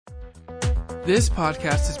This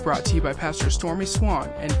podcast is brought to you by Pastor Stormy Swann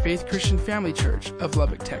and Faith Christian Family Church of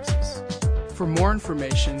Lubbock, Texas. For more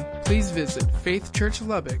information, please visit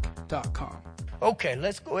faithchurchlubbock.com. Okay,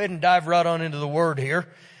 let's go ahead and dive right on into the Word here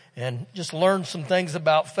and just learn some things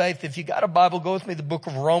about faith. If you got a Bible, go with me to the book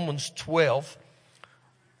of Romans 12.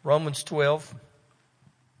 Romans 12.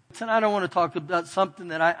 Tonight I want to talk about something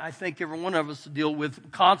that I think every one of us deal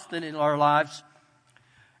with constant in our lives,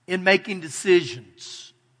 in making decisions.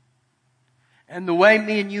 And the way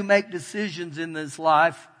me and you make decisions in this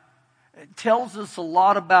life, it tells us a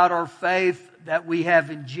lot about our faith that we have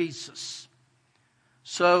in Jesus.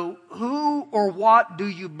 So who or what do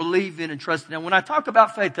you believe in and trust in? Now when I talk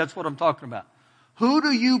about faith, that's what I'm talking about. Who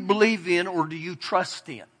do you believe in or do you trust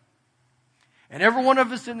in? And every one of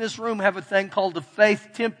us in this room have a thing called a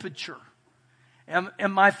faith temperature.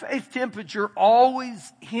 And my faith temperature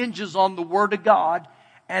always hinges on the Word of God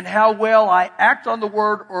and how well I act on the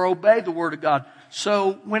Word or obey the Word of God.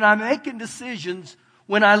 So when I'm making decisions,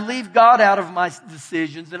 when I leave God out of my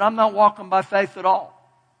decisions, then I'm not walking by faith at all.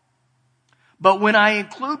 But when I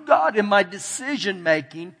include God in my decision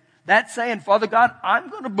making, that's saying, Father God, I'm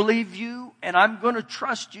going to believe you and I'm going to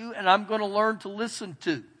trust you and I'm going to learn to listen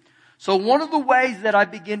to. So one of the ways that I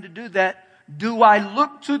begin to do that, do I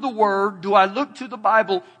look to the Word? Do I look to the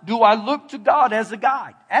Bible? Do I look to God as a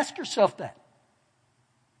guide? Ask yourself that.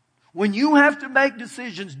 When you have to make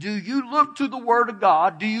decisions, do you look to the Word of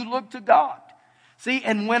God? Do you look to God? See,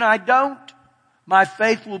 and when I don't, my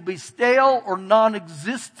faith will be stale or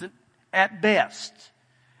non-existent at best.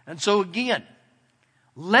 And so again,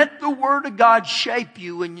 let the Word of God shape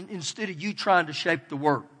you instead of you trying to shape the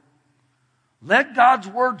Word. Let God's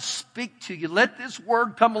Word speak to you. Let this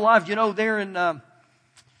Word come alive. You know, there in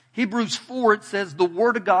Hebrews 4, it says the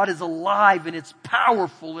Word of God is alive and it's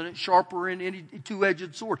powerful and it's sharper than any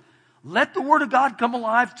two-edged sword. Let the Word of God come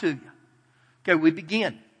alive to you. Okay, we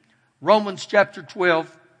begin. Romans chapter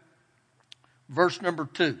 12, verse number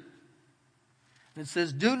 2. It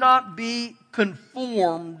says, do not be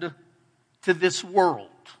conformed to this world.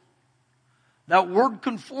 That word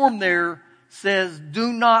conform there says,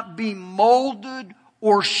 do not be molded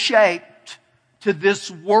or shaped to this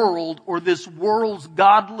world or this world's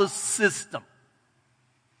godless system.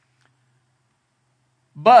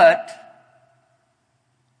 But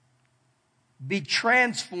be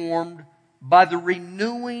transformed by the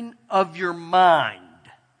renewing of your mind.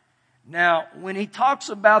 Now, when he talks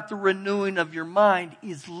about the renewing of your mind,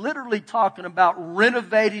 he's literally talking about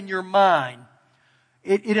renovating your mind.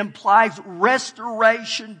 It implies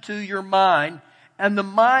restoration to your mind, and the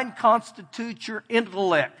mind constitutes your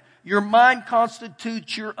intellect. Your mind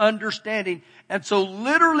constitutes your understanding. And so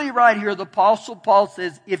literally right here, the Apostle Paul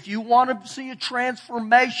says, if you want to see a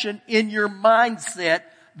transformation in your mindset,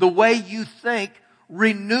 the way you think,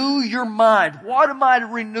 renew your mind. What am I to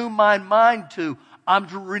renew my mind to? I'm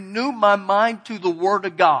to renew my mind to the Word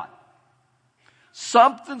of God.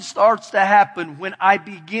 Something starts to happen when I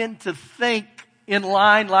begin to think in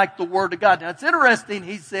line like the Word of God. Now it's interesting,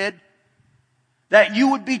 he said, that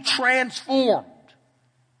you would be transformed.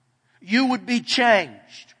 You would be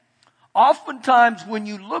changed. Oftentimes when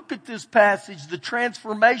you look at this passage, the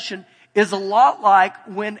transformation is a lot like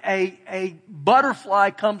when a butterfly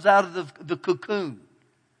comes out of the cocoon.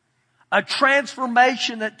 A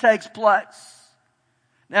transformation that takes place.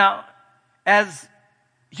 Now, as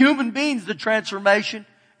human beings, the transformation,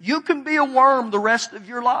 you can be a worm the rest of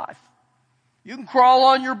your life. You can crawl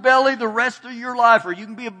on your belly the rest of your life, or you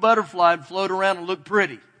can be a butterfly and float around and look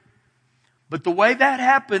pretty. But the way that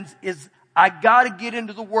happens is I got to get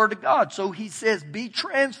into the Word of God. So he says, be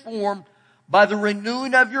transformed by the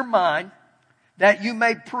renewing of your mind, that you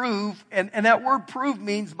may prove, and that word prove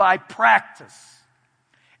means by practice.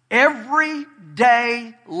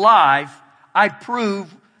 Everyday life, I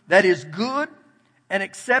prove that is good and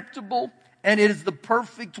acceptable, and it is the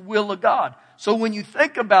perfect will of God. So when you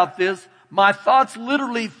think about this, my thoughts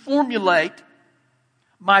literally formulate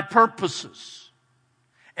my purposes.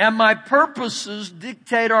 And my purposes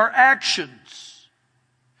dictate our actions.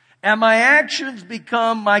 And my actions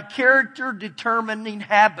become my character determining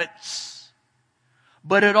habits.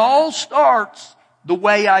 But it all starts the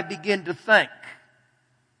way I begin to think.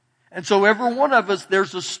 And so every one of us,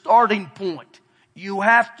 there's a starting point. You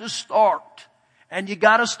have to start. And you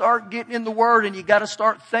got to start getting in the Word, and you got to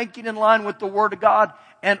start thinking in line with the Word of God.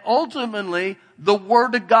 And ultimately, the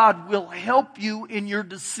Word of God will help you in your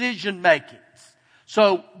decision making.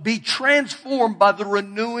 So be transformed by the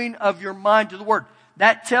renewing of your mind to the Word.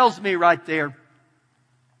 That tells me right there,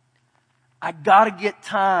 I got to get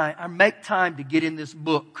time, I make time to get in this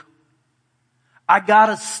book. I got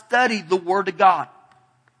to study the Word of God.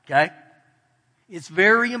 Okay? It's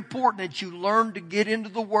very important that you learn to get into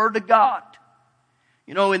the Word of God.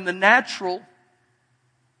 You know, in the natural,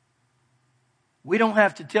 we don't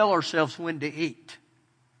have to tell ourselves when to eat.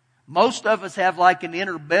 Most of us have like an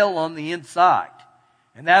inner bell on the inside.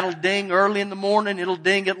 And that'll ding early in the morning, it'll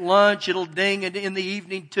ding at lunch, it'll ding in the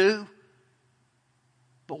evening too.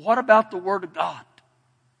 But what about the Word of God?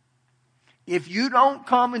 If you don't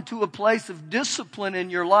come into a place of discipline in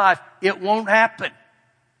your life, it won't happen.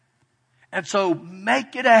 And so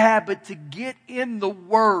make it a habit to get in the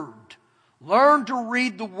Word. Learn to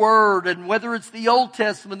read the Word, and whether it's the Old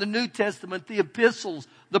Testament, the New Testament, the epistles,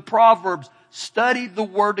 the Proverbs, study the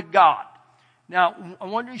Word of God. Now, I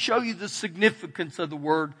want to show you the significance of the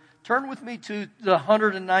Word. Turn with me to the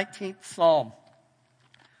 119th Psalm.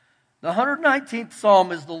 The 119th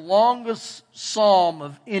Psalm is the longest psalm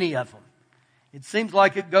of any of them. It seems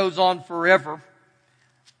like it goes on forever.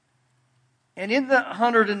 And in the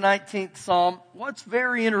 119th Psalm, what's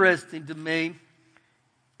very interesting to me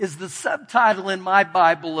is the subtitle in my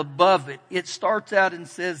Bible above it. It starts out and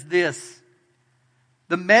says this: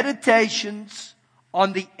 the meditations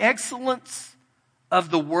on the excellence of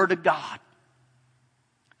the Word of God.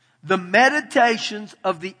 The meditations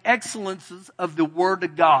of the excellences of the Word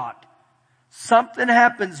of God. Something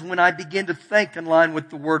happens when I begin to think in line with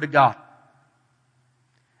the Word of God.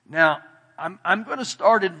 Now, I'm going to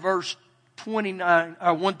start at verse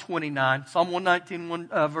 129, Psalm 119,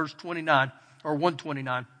 verse 29, or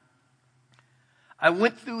 129. I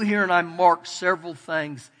went through here and I marked several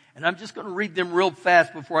things, and I'm just going to read them real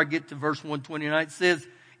fast before I get to verse 129. It says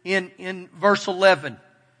in verse 11,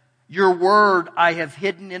 your word I have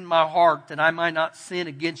hidden in my heart that I might not sin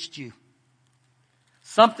against you.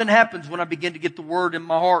 Something happens when I begin to get the word in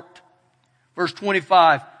my heart. Verse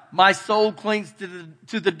 25, my soul clings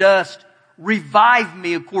to the dust. Revive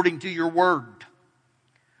me according to your word.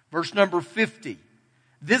 Verse number 50,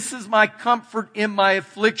 this is my comfort in my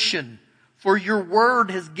affliction, for your word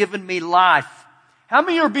has given me life. How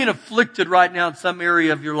many are being afflicted right now in some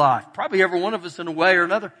area of your life? Probably every one of us in a way or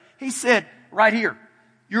another. He said right here,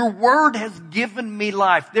 your word has given me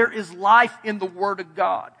life. There is life in the word of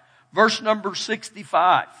God. Verse number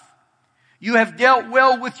 65. You have dealt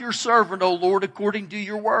well with your servant, O Lord, according to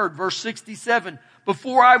your word. Verse 67.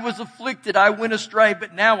 Before I was afflicted, I went astray,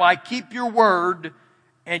 but now I keep your word,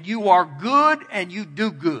 and you are good and you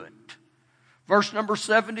do good. Verse number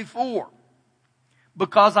 74.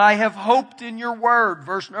 Because I have hoped in your word.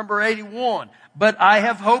 Verse number 81. But I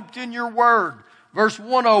have hoped in your word. Verse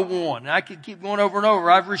 101. I could keep going over and over.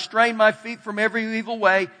 I've restrained my feet from every evil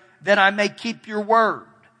way, that I may keep your word.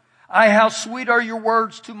 How sweet are your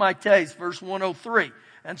words to my taste. Verse 103.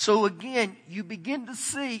 And so again, you begin to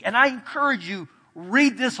see, and I encourage you,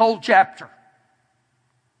 read this whole chapter.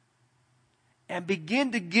 And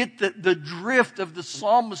begin to get the drift of the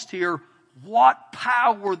psalmist here, what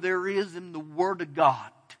power there is in the Word of God.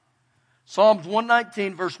 Psalms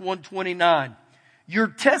 119 verse 129. Your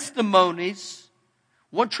testimonies,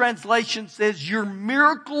 one translation says, your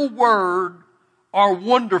miracle word are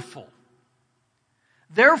wonderful.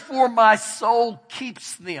 Therefore my soul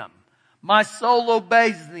keeps them. My soul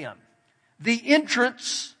obeys them. The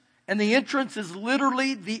entrance, and the entrance is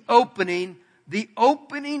literally the opening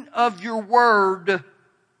of your word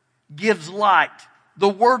gives light. The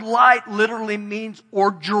word light literally means,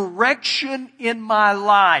 or direction in my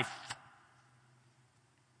life.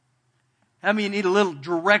 How many need a little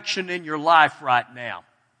direction in your life right now?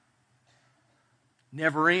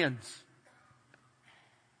 Never ends.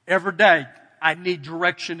 Every day I need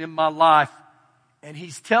direction in my life. And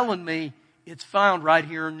he's telling me it's found right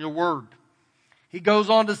here in your word. He goes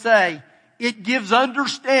on to say, it gives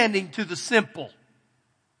understanding to the simple.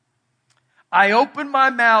 I opened my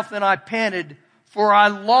mouth and I panted, for I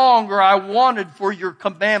longed, or I wanted for your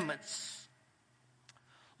commandments.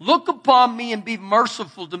 Look upon me and be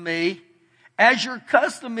merciful to me, as your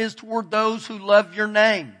custom is toward those who love your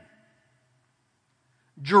name.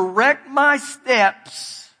 Direct my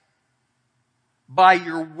steps by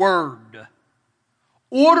your word.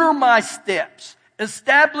 Order my steps.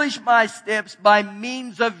 Establish my steps by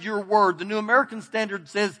means of your word. The New American Standard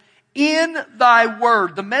says, in thy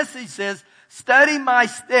word. The Message says, study my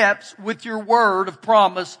steps with your word of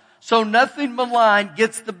promise, so nothing malign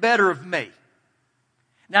gets the better of me.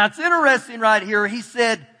 Now it's interesting right here. He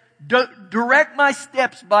said, direct my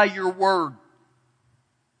steps by your word.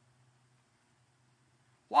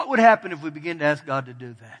 What would happen if we begin to ask God to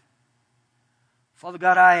do that? Father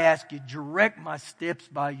God, I ask you, direct my steps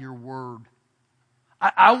by your word.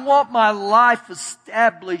 I want my life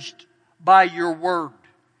established by your word.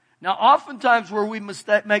 Now, oftentimes where we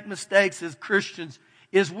make mistakes as Christians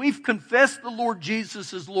is we've confessed the Lord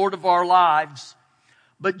Jesus as Lord of our lives.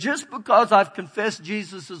 But just because I've confessed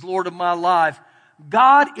Jesus as Lord of my life,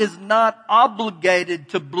 God is not obligated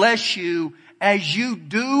to bless you as you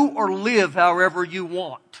do or live however you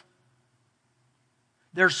want.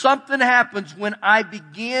 There's something happens when I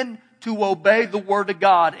begin to obey the Word of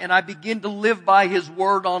God and I begin to live by His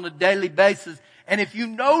Word on a daily basis. And if you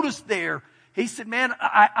notice there, he said, man,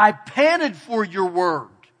 I panted for your Word.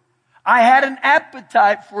 I had an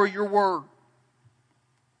appetite for your Word.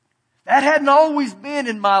 That hadn't always been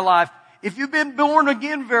in my life. If you've been born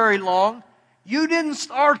again very long, you didn't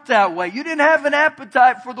start that way. You didn't have an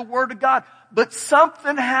appetite for the Word of God. But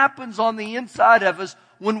something happens on the inside of us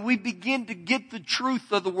when we begin to get the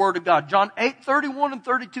truth of the Word of God. John 8:31 and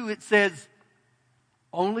 32, it says,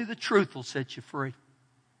 only the truth will set you free.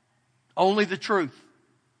 Only the truth.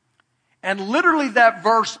 And literally that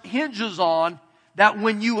verse hinges on that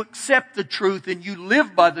when you accept the truth and you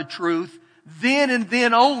live by the truth, then and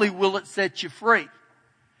then only will it set you free.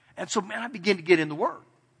 And so, man, I begin to get in the Word.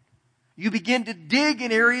 You begin to dig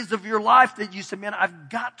in areas of your life that you say, man, I've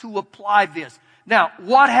got to apply this. Now,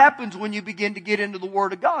 what happens when you begin to get into the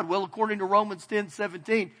Word of God? Well, according to Romans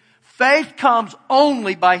 10:17, faith comes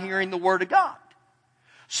only by hearing the Word of God.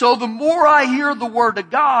 So the more I hear the Word of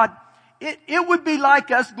God, it would be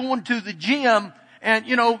like us going to the gym and,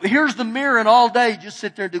 here's the mirror and all day, just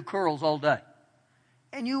sit there and do curls all day.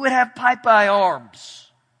 And you would have pipe-eye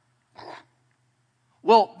arms.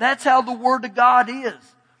 Well, that's how the Word of God is.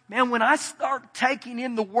 Man, when I start taking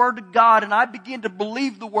in the Word of God and I begin to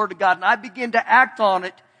believe the Word of God and I begin to act on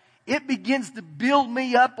it, it begins to build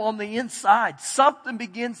me up on the inside. Something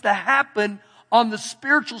begins to happen on the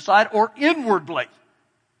spiritual side or inwardly.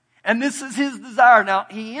 And this is His desire. Now,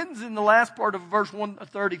 He ends in the last part of verse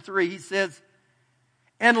 133. He says,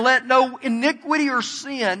 and let no iniquity or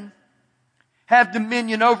sin have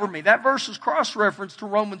dominion over me. That verse is cross-referenced to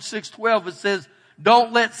Romans 6:12. It says,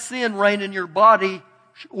 don't let sin reign in your body,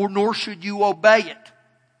 or nor should you obey it.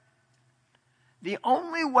 The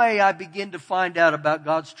only way I begin to find out about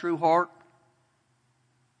God's true heart,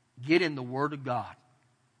 get in the Word of God.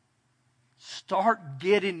 Start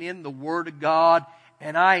getting in the Word of God,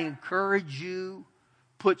 and I encourage you,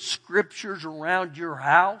 put scriptures around your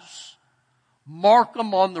house, mark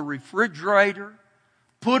them on the refrigerator,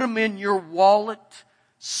 put them in your wallet,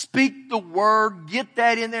 speak the Word, get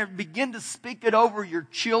that in there, begin to speak it over your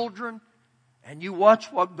children, and you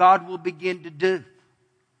watch what God will begin to do.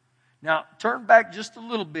 Now, turn back just a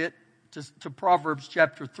little bit to Proverbs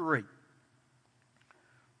chapter 3.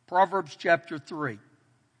 Proverbs chapter 3.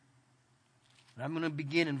 And I'm going to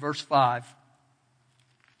begin in verse 5.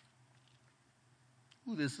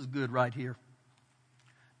 Ooh, this is good right here.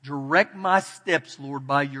 Direct my steps, Lord,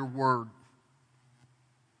 by your word.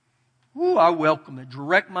 Ooh, I welcome it.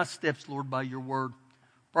 Direct my steps, Lord, by your word.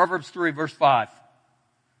 Proverbs 3, verse 5.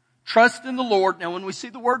 Trust in the Lord. Now, when we see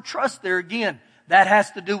the word trust there again, that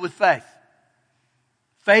has to do with faith.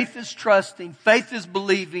 Faith is trusting. Faith is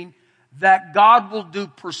believing that God will do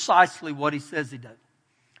precisely what He says He does.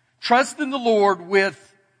 Trust in the Lord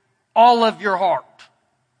with all of your heart.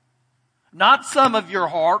 Not some of your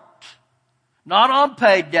heart. Not on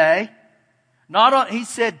payday. He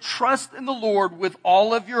said, trust in the Lord with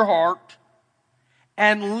all of your heart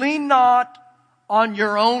and lean not on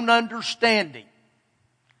your own understanding.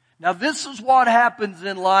 Now, this is what happens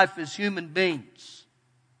in life as human beings.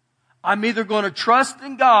 I'm either going to trust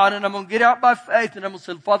in God and I'm going to get out by faith and I'm going to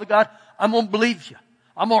say, Father God, I'm going to believe you.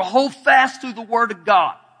 I'm going to hold fast to the Word of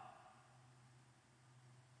God.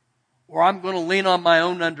 Or I'm going to lean on my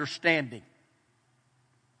own understanding.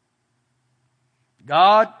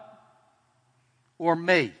 God or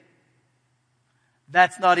me.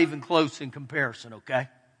 That's not even close in comparison, okay?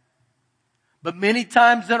 But many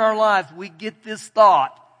times in our life we get this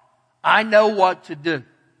thought, I know what to do.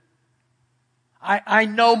 I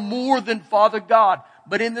know more than Father God.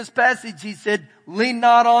 But in this passage He said, lean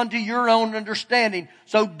not onto your own understanding.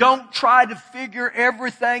 So don't try to figure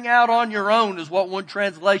everything out on your own, is what one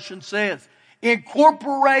translation says.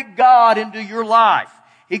 Incorporate God into your life.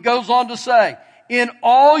 He goes on to say, in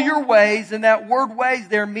all your ways, and that word ways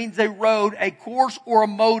there means a road, a course, or a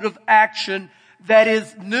mode of action that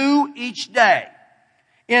is new each day.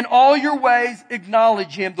 In all your ways,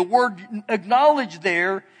 acknowledge Him. The word acknowledge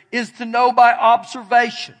there is to know by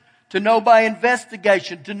observation, to know by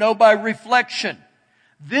investigation, to know by reflection.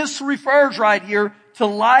 This refers right here to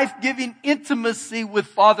life-giving intimacy with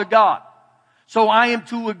Father God. So I am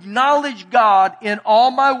to acknowledge God in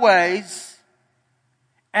all my ways,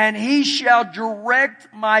 and He shall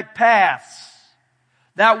direct my paths.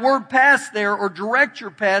 That word path there, or direct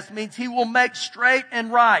your path, means He will make straight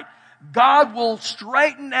and right. God will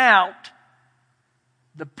straighten out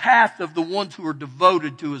the path of the ones who are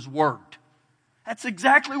devoted to His Word. That's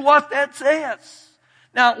exactly what that says.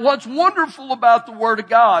 Now, what's wonderful about the Word of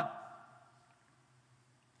God,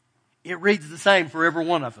 it reads the same for every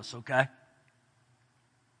one of us, okay?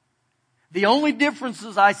 The only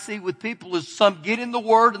differences I see with people is some get in the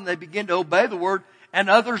Word and they begin to obey the Word, and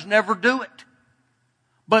others never do it.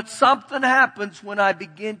 But something happens when I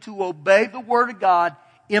begin to obey the Word of God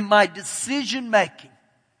in my decision making,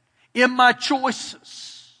 in my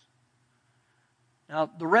choices. Now,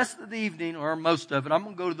 the rest of the evening, or most of it, I'm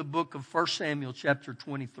going to go to the book of 1 Samuel chapter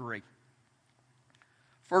 23.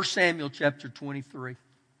 1 Samuel chapter 23.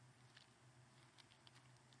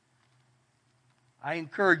 I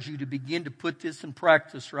encourage you to begin to put this in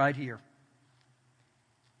practice right here.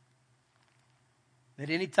 That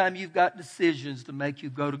anytime you've got decisions to make, you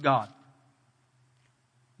go to God.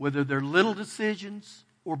 Whether they're little decisions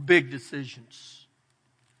or big decisions.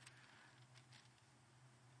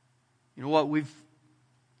 You know what? We've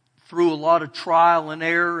through a lot of trial and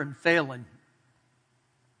error and failing.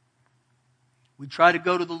 We try to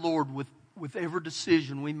go to the Lord with every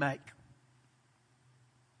decision we make.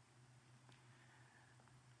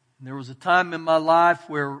 And there was a time in my life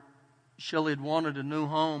where Shelley had wanted a new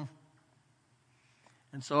home.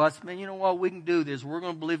 And so I said, man, you know what? We can do this. We're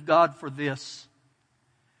going to believe God for this.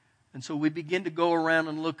 And so we began to go around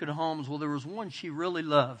and look at homes. Well, there was one she really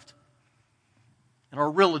loved. And our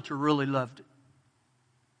realtor really loved it.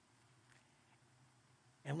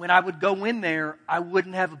 And when I would go in there, I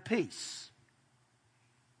wouldn't have a peace.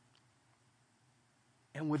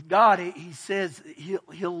 And with God, He says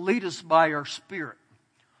He'll lead us by our spirit.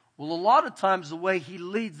 Well, a lot of times the way He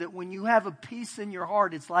leads, that when you have a peace in your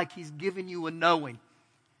heart, it's like He's giving you a knowing.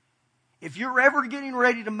 If you're ever getting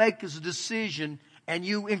ready to make a decision and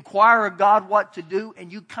you inquire of God what to do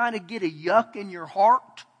and you kind of get a yuck in your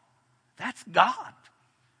heart, that's God.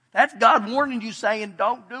 That's God warning you, saying,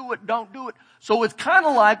 don't do it, don't do it. So it's kind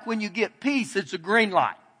of like when you get peace, it's a green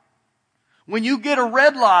light. When you get a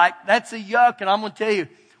red light, that's a yuck. And I'm going to tell you,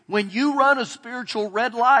 when you run a spiritual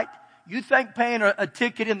red light, you think paying a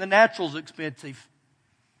ticket in the natural is expensive.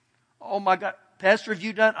 Oh my God. Pastor, have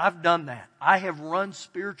you done? I've done that. I have run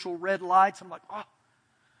spiritual red lights. I'm like, oh.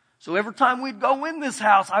 So every time we'd go in this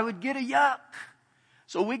house, I would get a yuck.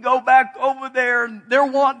 So we go back over there and they're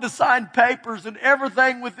wanting to sign papers, and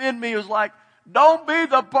everything within me was like, don't be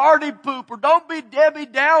the party pooper. Don't be Debbie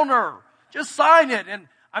Downer. Just sign it. And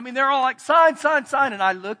I mean, they're all like, sign, sign, sign. And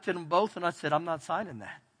I looked at them both and I said, I'm not signing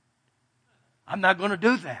that. I'm not going to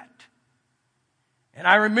do that. And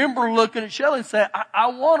I remember looking at Shelley and saying,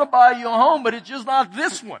 I want to buy you a home, but it's just not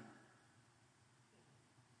this one.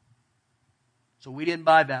 So we didn't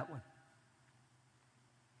buy that one.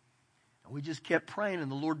 And we just kept praying, and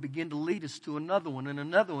the Lord began to lead us to another one and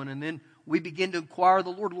another one. And then we began to inquire of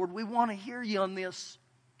the Lord, Lord, we want to hear you on this.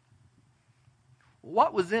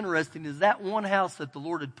 What was interesting is that one house that the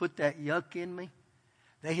Lord had put that yuck in me,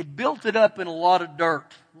 they had built it up in a lot of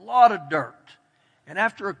dirt. And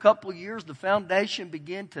after a couple of years, the foundation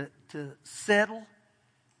began to settle.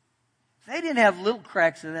 They didn't have little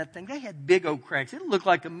cracks in that thing. They had big old cracks. It looked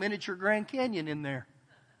like a miniature Grand Canyon in there.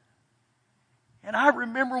 And I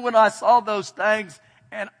remember when I saw those things,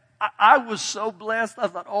 and I was so blessed. I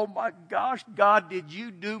thought, oh my gosh, God, did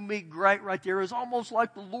you do me great right there? It was almost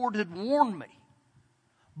like the Lord had warned me.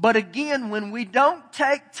 But again, when we don't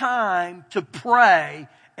take time to pray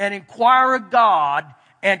and inquire of God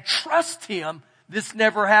and trust Him, this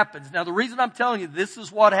never happens. Now, the reason I'm telling you this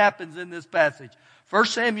is what happens in this passage. 1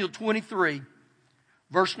 Samuel 23,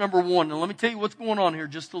 verse number 1. Now, let me tell you what's going on here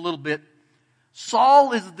just a little bit.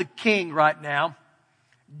 Saul is the king right now.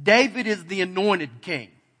 David is the anointed king.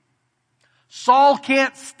 Saul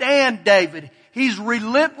can't stand David. He's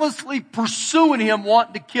relentlessly pursuing him,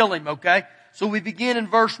 wanting to kill him, okay? So we begin in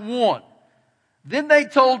verse 1. Then they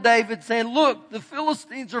told David, saying, look, the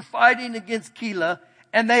Philistines are fighting against Keilah,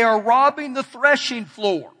 and they are robbing the threshing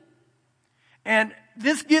floor. And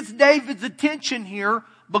this gets David's attention here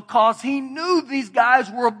because he knew these guys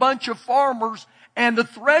were a bunch of farmers, and the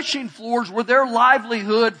threshing floors were their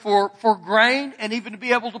livelihood for grain and even to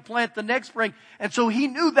be able to plant the next spring. And so he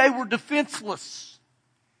knew they were defenseless.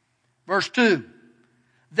 Verse 2.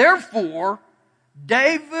 Therefore,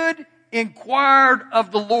 David inquired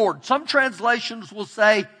of the Lord. Some translations will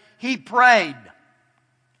say he prayed.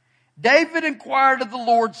 David inquired of the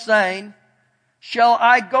Lord, saying, shall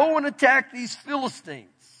I go and attack these Philistines?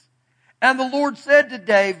 And the Lord said to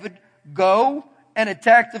David, go and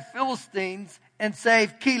attack the Philistines and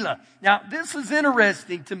save Keilah. Now, this is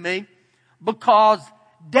interesting to me because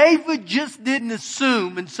David just didn't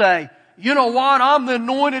assume and say, you know what, I'm the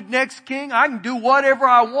anointed next king. I can do whatever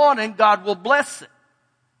I want and God will bless it.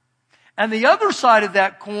 And the other side of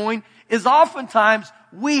that coin is oftentimes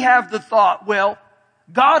we have the thought, well,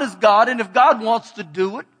 God is God, and if God wants to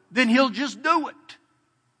do it, then He'll just do it.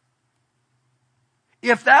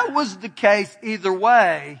 If that was the case either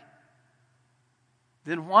way,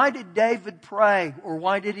 then why did David pray, or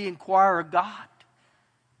why did he inquire of God?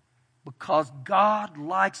 Because God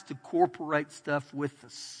likes to cooperate stuff with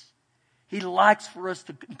us. He likes for us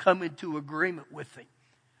to come into agreement with Him.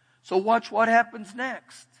 So watch what happens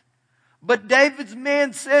next. But David's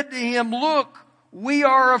men said to him, look, we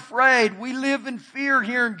are afraid. We live in fear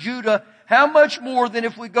here in Judah. How much more than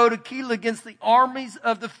if we go to Keilah against the armies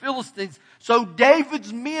of the Philistines? So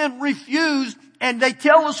David's men refused, and they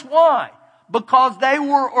tell us why. Because they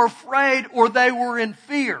were afraid or they were in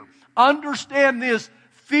fear. Understand this.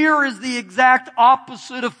 Fear is the exact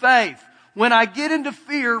opposite of faith. When I get into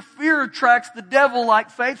fear, fear attracts the devil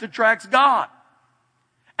like faith attracts God.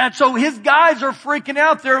 And so his guys are freaking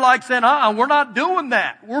out. They're like saying, we're not doing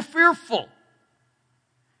that. We're fearful.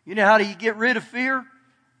 You know how do you get rid of fear?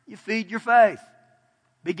 You feed your faith.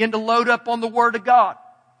 Begin to load up on the Word of God.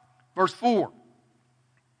 Verse 4.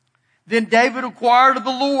 Then David inquired of the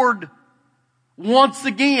Lord once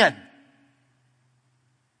again.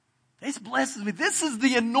 This blesses me. This is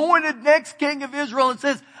the anointed next king of Israel. And it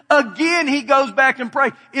says, again he goes back and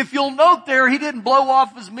prays. If you'll note there, he didn't blow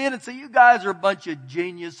off his men and say, you guys are a bunch of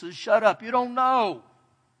geniuses. Shut up. You don't know.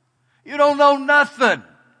 You don't know nothing.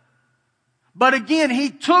 But again, he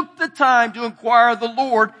took the time to inquire of the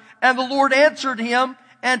Lord, and the Lord answered him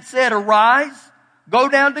and said, arise, go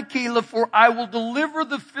down to Keilah, for I will deliver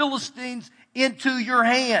the Philistines into your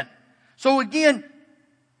hand. So again,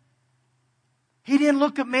 he didn't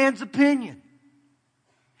look at man's opinion.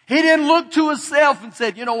 He didn't look to himself and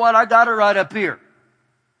said, you know what, I got it right up here.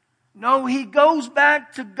 No, he goes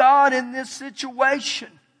back to God in this situation.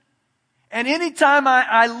 And anytime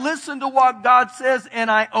I listen to what God says and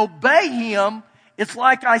I obey Him, it's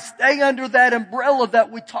like I stay under that umbrella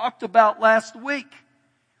that we talked about last week.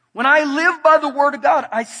 When I live by the Word of God,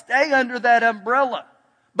 I stay under that umbrella.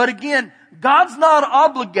 But again, God's not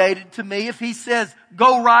obligated to me if He says,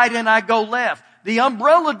 go right and I go left. The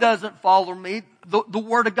umbrella doesn't follow me. The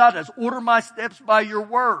Word of God does. Order my steps by your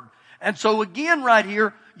Word. And so again right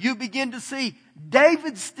here, you begin to see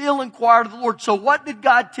David still inquired of the Lord. So what did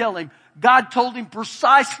God tell him? God told him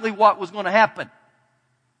precisely what was going to happen.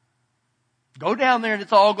 Go down there and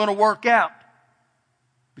it's all going to work out.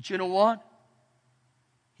 But you know what?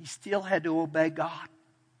 He still had to obey God.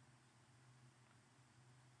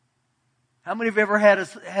 How many have ever had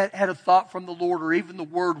a thought from the Lord or even the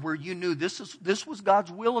Word where you knew this was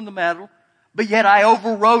God's will in the matter, but yet I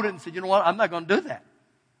overrode it and said, you know what? I'm not going to do that.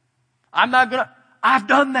 I've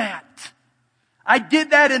done that. I did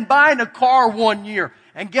that in buying a car one year.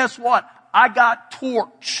 And guess what? I got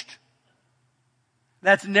torched.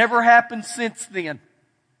 That's never happened since then.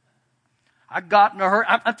 I got in a hurry.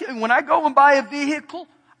 I'm telling you, when I go and buy a vehicle,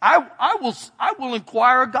 I will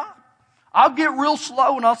inquire of God. I'll get real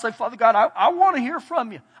slow and I'll say, Father God, I want to hear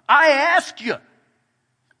from you. I ask you.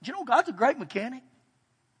 Do you know God's a great mechanic?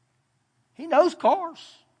 He knows cars.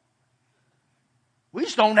 We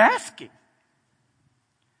just don't ask Him.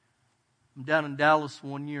 I'm down in Dallas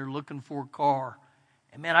one year looking for a car.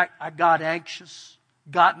 And man, I got anxious,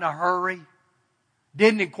 got in a hurry,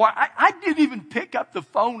 didn't inquire. I didn't even pick up the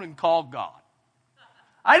phone and call God.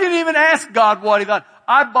 I didn't even ask God what He thought.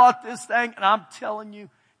 I bought this thing, and I'm telling you,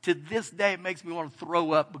 to this day, it makes me want to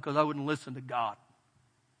throw up because I wouldn't listen to God.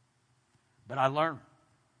 But I learned.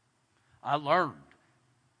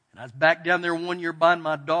 And I was back down there one year buying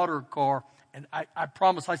my daughter a car. And I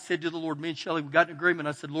promised, I said to the Lord, me and Shelley, we got an agreement.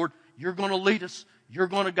 I said, Lord, you're going to lead us. You're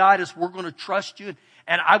going to guide us. We're going to trust you.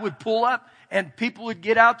 And I would pull up and people would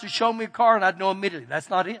get out to show me a car and I'd know immediately, that's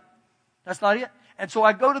not it. That's not it. And so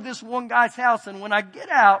I go to this one guy's house, and when I get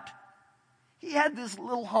out, he had this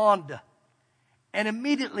little Honda. And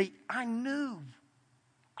immediately I knew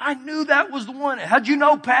that was the one. How'd you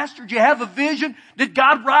know, Pastor? Did you have a vision? Did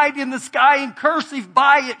God write in the sky in cursive,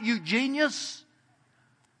 buy it, you genius?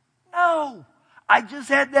 No. I just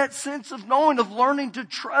had that sense of knowing, of learning to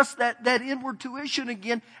trust that inward tuition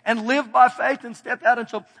again and live by faith and step out. And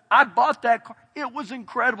so I bought that car. It was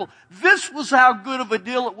incredible. This was how good of a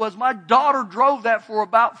deal it was. My daughter drove that for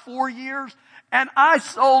about 4 years, and I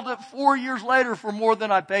sold it 4 years later for more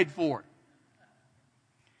than I paid for it.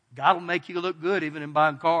 God will make you look good even in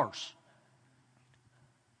buying cars.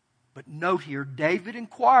 But note here, David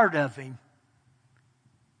inquired of Him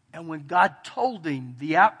And when God told him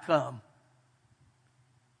the outcome,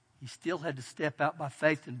 he still had to step out by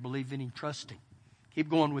faith and believe in him, trust him. Keep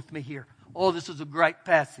going with me here. Oh, this is a great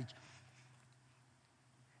passage.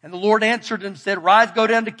 And the Lord answered him and said, rise, go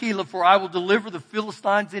down to Keilah, for I will deliver the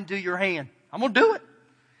Philistines into your hand. I'm going to do it.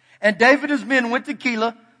 And David and his men went to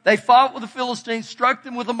Keilah. They fought with the Philistines, struck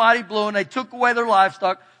them with a mighty blow, and they took away their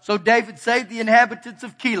livestock. So David saved the inhabitants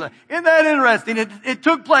of Keilah. Isn't that interesting? It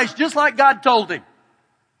took place just like God told him.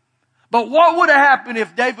 But what would have happened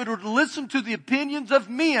if David would have listened to the opinions of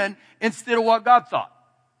men instead of what God thought?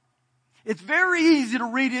 It's very easy to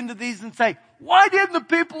read into these and say, why didn't the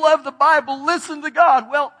people of the Bible listen to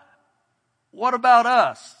God? Well, what about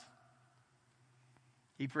us?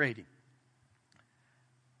 Keep reading.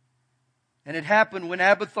 And it happened when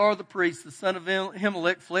Abiathar the priest, the son of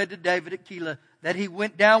Ahimelech, fled to David at Keilah, that he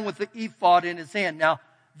went down with the ephod in his hand. Now,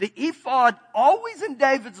 the ephod, always in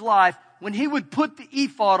David's life, when he would put the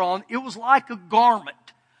ephod on, it was like a garment.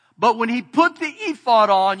 But when he put the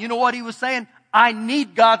ephod on, you know what he was saying? I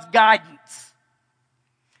need God's guidance.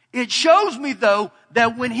 It shows me, though,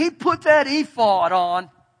 that when he put that ephod on,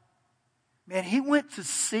 man, he went to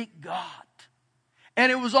seek God.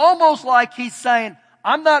 And it was almost like he's saying,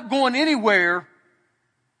 I'm not going anywhere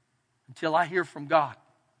until I hear from God.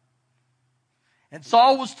 And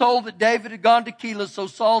Saul was told that David had gone to Keilah, so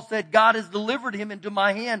Saul said, God has delivered him into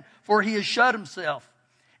my hand, for he has shut himself.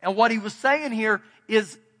 And what he was saying here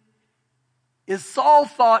is Saul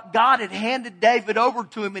thought God had handed David over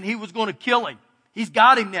to him and he was going to kill him. He's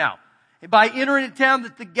got him now. And by entering a town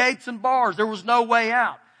at the gates and bars, there was no way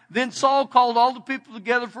out. Then Saul called all the people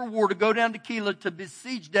together for war to go down to Keilah to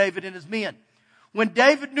besiege David and his men. When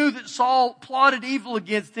David knew that Saul plotted evil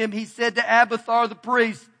against him, he said to Abiathar the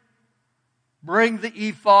priest, bring the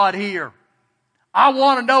ephod here. I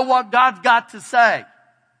want to know what God's got to say.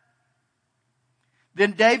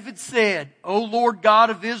 Then David said, O Lord God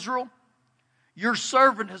of Israel, your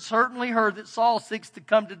servant has certainly heard that Saul seeks to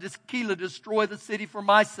come to Keilah, destroy the city for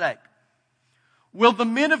my sake. Will the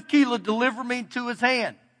men of Keilah deliver me to his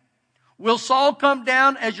hand? Will Saul come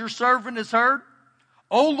down as your servant has heard?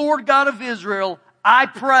 O Lord God of Israel, I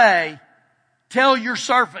pray, tell your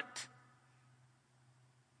servant.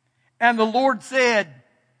 And the Lord said,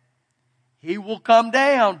 he will come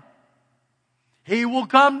down. He will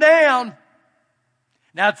come down.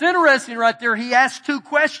 Now it's interesting right there. He asked two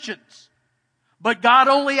questions, but God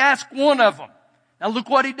only asked one of them. Now look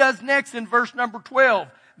what he does next in verse number 12.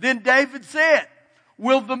 Then David said,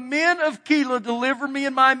 will the men of Keilah deliver me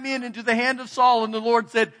and my men into the hand of Saul? And the Lord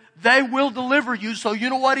said, they will deliver you. So you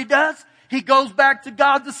know what he does? He goes back to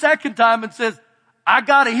God the second time and says, I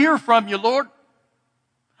got to hear from you, Lord.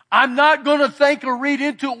 I'm not going to think or read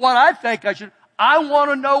into it what I think I should. I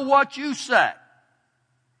want to know what you say.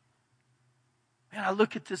 Man, I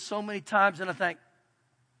look at this so many times and I think,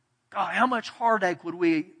 God, how much heartache would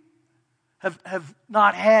we have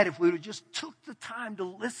not had if we would just took the time to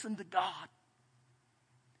listen to God?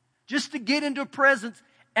 Just to get into presence.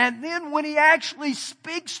 And then when he actually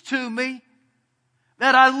speaks to me,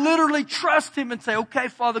 that I literally trust him and say, okay,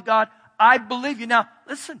 Father God, I believe you. Now,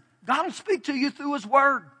 listen, God will speak to you through his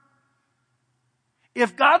word.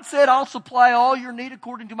 If God said, I'll supply all your need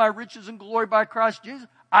according to my riches and glory by Christ Jesus,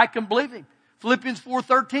 I can believe him. Philippians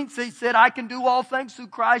 4:13 he said, I can do all things through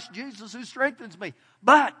Christ Jesus who strengthens me.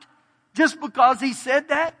 But just because he said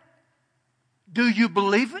that, do you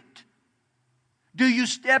believe it? Do you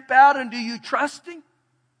step out and do you trust him?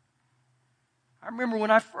 I remember when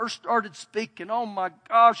I first started speaking, oh my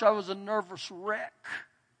gosh, I was a nervous wreck.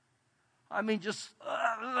 I mean,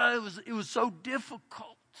 it was so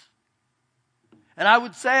difficult. And I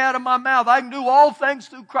would say out of my mouth, I can do all things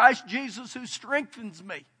through Christ Jesus who strengthens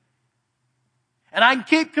me. And I can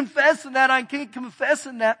keep confessing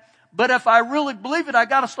that, but if I really believe it, I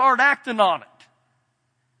got to start acting on it.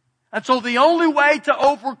 And so the only way to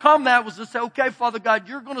overcome that was to say, okay, Father God,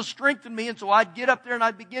 you're going to strengthen me. And so I'd get up there and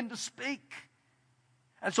I'd begin to speak.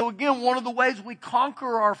 And so again, one of the ways we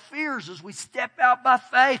conquer our fears is we step out by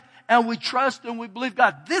faith and we trust and we believe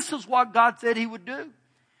God. This is what God said he would do.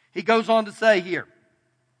 He goes on to say here,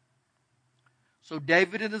 so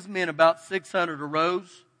David and his men, about 600,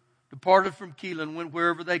 arose, departed from Keilah, and went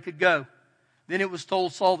wherever they could go. Then it was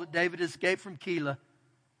told Saul that David escaped from Keilah,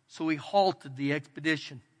 so he halted the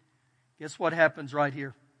expedition. Guess what happens right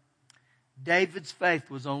here? David's faith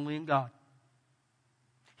was only in God.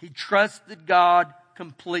 He trusted God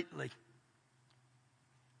completely.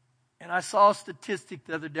 And I saw a statistic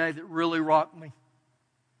the other day that really rocked me.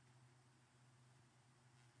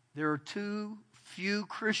 There are too few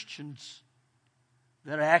Christians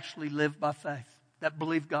that actually live by faith, that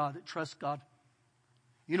believe God, that trust God.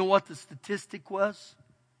 You know what the statistic was?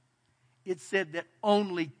 It said that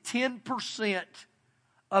only 10%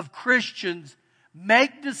 of Christians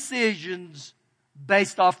make decisions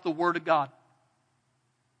based off the Word of God.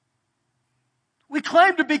 We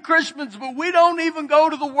claim to be Christians, but we don't even go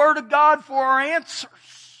to the Word of God for our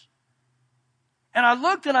answers. And I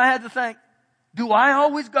looked and I had to think, do I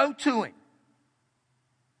always go to Him?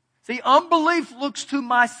 See, unbelief looks to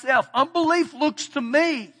myself. Unbelief looks to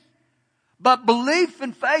me. But belief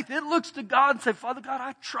and faith, it looks to God and say, Father God,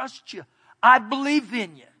 I trust you. I believe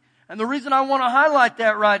in you. And the reason I want to highlight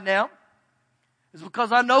that right now is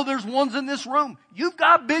because I know there's ones in this room. You've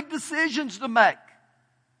got big decisions to make.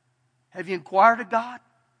 Have you inquired of God?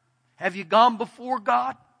 Have you gone before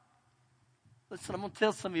God? Listen, I'm going to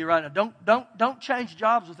tell some of you right now, don't change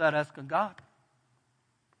jobs without asking God.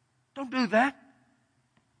 Don't do that.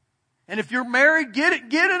 And if you're married, get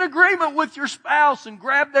in agreement with your spouse and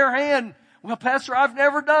grab their hand. Well, Pastor, I've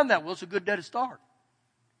never done that. Well, it's a good day to start.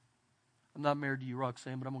 I'm not married to you,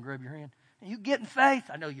 Roxanne, but I'm going to grab your hand. And you get in faith.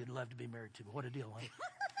 I know you'd love to be married to me. What a deal, honey.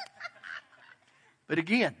 But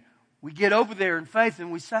again, we get over there in faith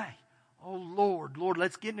and we say, oh, Lord,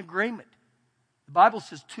 let's get in agreement. The Bible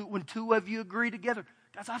says when two of you agree together.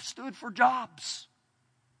 Guys, I've stood for jobs.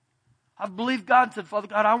 I've believed God and said, Father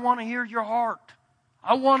God, I want to hear your heart.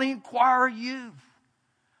 I want to inquire you.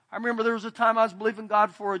 I remember there was a time I was believing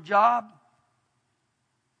God for a job,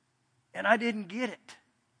 and I didn't get it.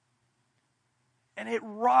 And it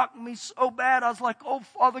rocked me so bad. I was like, oh,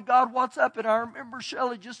 Father God, what's up? And I remember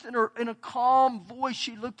Shelley, just in a calm voice,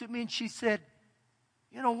 she looked at me and she said,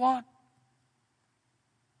 you know what?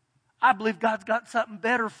 I believe God's got something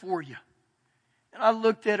better for you. And I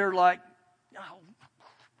looked at her like, oh.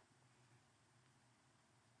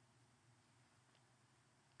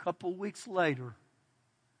 A couple weeks later,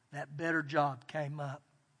 that better job came up.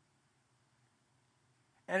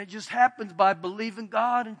 And it just happens by believing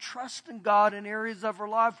God and trusting God in areas of our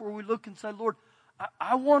life where we look and say, Lord,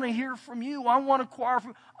 I want to hear from you. I want to inquire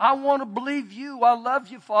from you. I want to believe you. I love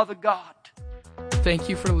you, Father God. Thank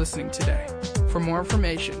you for listening today. For more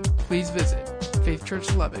information, please visit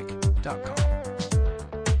faithchurchlubbock.com.